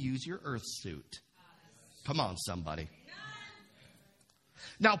have to use your earth suit. Come on, somebody.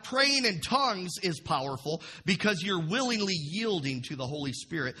 Now, praying in tongues is powerful because you're willingly yielding to the Holy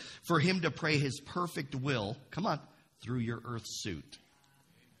Spirit for him to pray his perfect will, through your earth suit.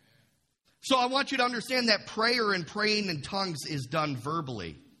 So I want you to understand that prayer and praying in tongues is done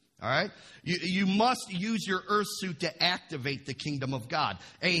verbally. All right? You must use your earth suit to activate the kingdom of God.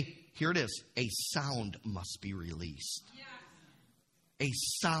 Here it is. A sound must be released. A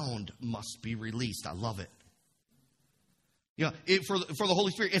sound must be released. I love it. For the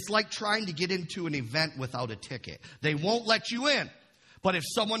Holy Spirit, it's like trying to get into an event without a ticket. They won't let you in. But if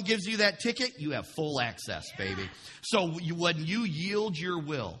someone gives you that ticket, you have full access, baby. So when you yield your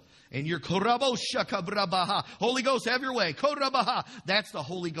will, and your korabo-shakabrabaha, Holy Ghost, have your way, korabaha, that's the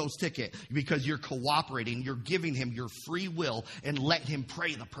Holy Ghost ticket, because you're cooperating, you're giving him your free will, and let him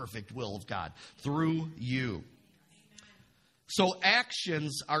pray the perfect will of God through you. So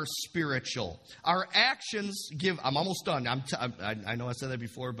actions are spiritual. Our actions give, I'm almost done. I know I said that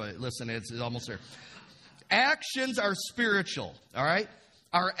before, but listen, it's almost there. Actions are spiritual, all right?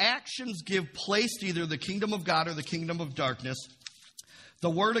 Our actions give place to either the kingdom of God or the kingdom of darkness. The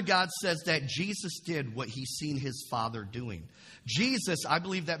Word of God says that Jesus did what he's seen his Father doing. Jesus, I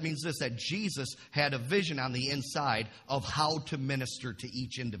believe that means this, that Jesus had a vision on the inside of how to minister to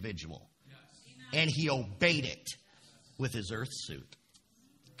each individual. And he obeyed it with his earth suit.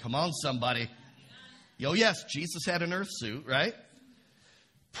 Come on, somebody. Oh, yes, Jesus had an earth suit, right?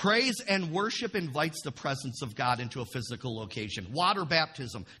 Praise and worship invites the presence of God into a physical location. Water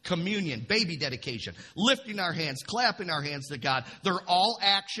baptism, communion, baby dedication, lifting our hands, clapping our hands to God. They're all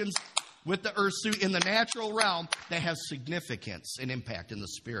actions with the earth suit in the natural realm that has significance and impact in the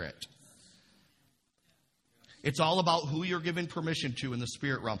spirit. It's all about who you're giving permission to in the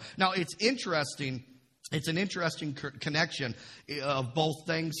spirit realm. Now, it's interesting. It's an interesting connection of both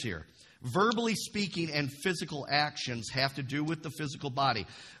things here. Verbally speaking and physical actions have to do with the physical body.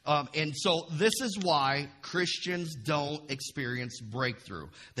 And so this is why Christians don't experience breakthrough.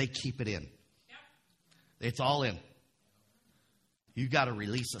 They keep it in. It's all in. You got to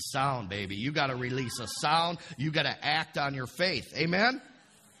release a sound, baby. You got to release a sound. You got to act on your faith. Amen?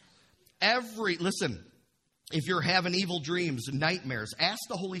 Listen, if you're having evil dreams and nightmares, ask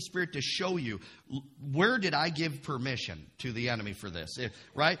the Holy Spirit to show you, where did I give permission to the enemy for this?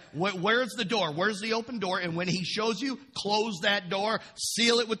 Right? Where's the door? Where's the open door? And when he shows you, close that door,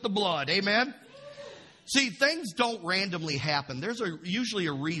 seal it with the blood. Amen? See, things don't randomly happen. There's usually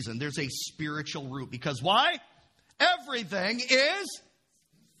a reason. There's a spiritual root. Because why? Everything is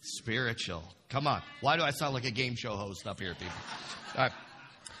spiritual. Come on. Why do I sound like a game show host up here, people? All right.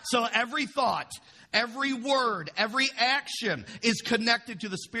 So every thought, every word, every action is connected to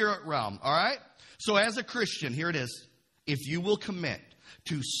the spirit realm, all right? So as a Christian, here it is. If you will commit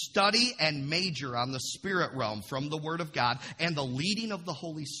to study and major on the spirit realm from the Word of God and the leading of the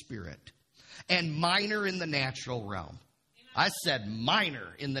Holy Spirit, and minor in the natural realm, I said minor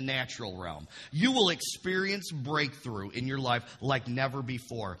in the natural realm, you will experience breakthrough in your life like never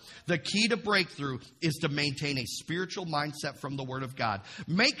before. The key to breakthrough is to maintain a spiritual mindset from the Word of God.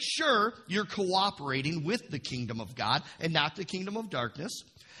 Make sure you're cooperating with the kingdom of God and not the kingdom of darkness.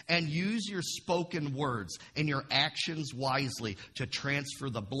 And use your spoken words and your actions wisely to transfer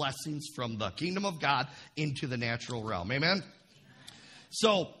the blessings from the kingdom of God into the natural realm. Amen?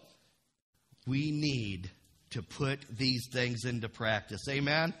 So, we need to put these things into practice.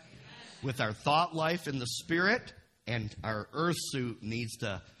 Amen? Amen? With our thought life in the spirit, and our earth suit needs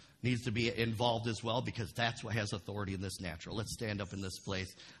to be involved as well, because that's what has authority in this natural. Let's stand up in this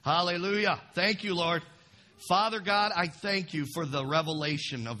place. Hallelujah. Thank you, Lord. Father God, I thank you for the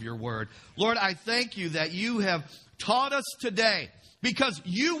revelation of your word. Lord, I thank you that you have taught us today because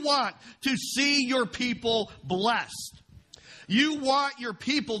you want to see your people blessed. You want your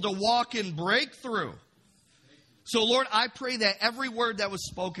people to walk in breakthrough. So, Lord, I pray that every word that was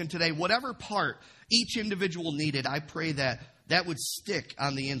spoken today, whatever part each individual needed, I pray that that would stick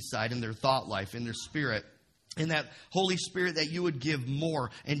on the inside in their thought life, in their spirit. And that, Holy Spirit, that you would give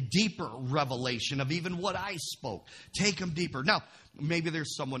more and deeper revelation of even what I spoke. Take them deeper. Now, maybe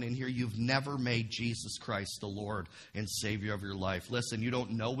there's someone in here, you've never made Jesus Christ the Lord and Savior of your life. Listen, you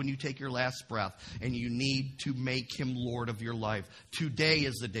don't know when you take your last breath, and you need to make him Lord of your life. Today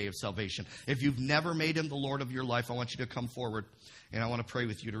is the day of salvation. If you've never made him the Lord of your life, I want you to come forward, and I want to pray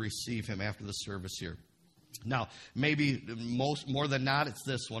with you to receive him after the service here. Now, maybe more than not, it's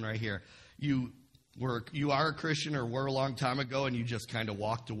this one right here. You are a Christian or were a long time ago, and you just kind of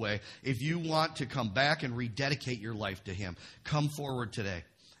walked away. If you want to come back and rededicate your life to him, come forward today.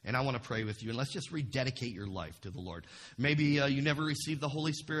 And I want to pray with you. And let's just rededicate your life to the Lord. Maybe you never received the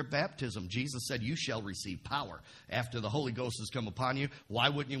Holy Spirit baptism. Jesus said you shall receive power after the Holy Ghost has come upon you. Why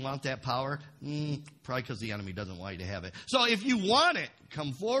wouldn't you want that power? Probably because the enemy doesn't want you to have it. So if you want it,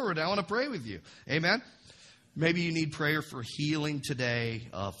 come forward. I want to pray with you. Amen. Maybe you need prayer for healing today,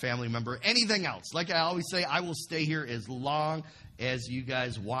 a family member, anything else. Like I always say, I will stay here as long as you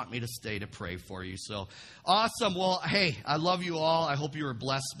guys want me to stay to pray for you. So awesome. Well, hey, I love you all. I hope you were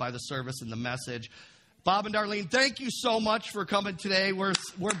blessed by the service and the message. Bob and Darlene, thank you so much for coming today. We're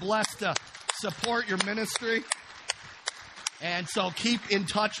blessed to support your ministry. And so keep in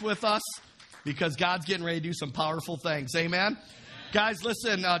touch with us, because God's getting ready to do some powerful things. Amen? Guys,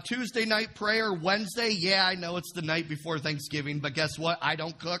 listen, Tuesday night prayer, Wednesday, yeah, I know it's the night before Thanksgiving, but guess what? I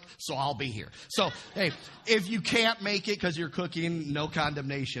don't cook, so I'll be here. So, hey, if you can't make it because you're cooking, no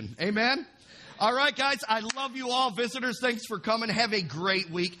condemnation. Amen? All right, guys, I love you all. Visitors, thanks for coming. Have a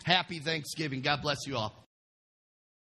great week. Happy Thanksgiving. God bless you all.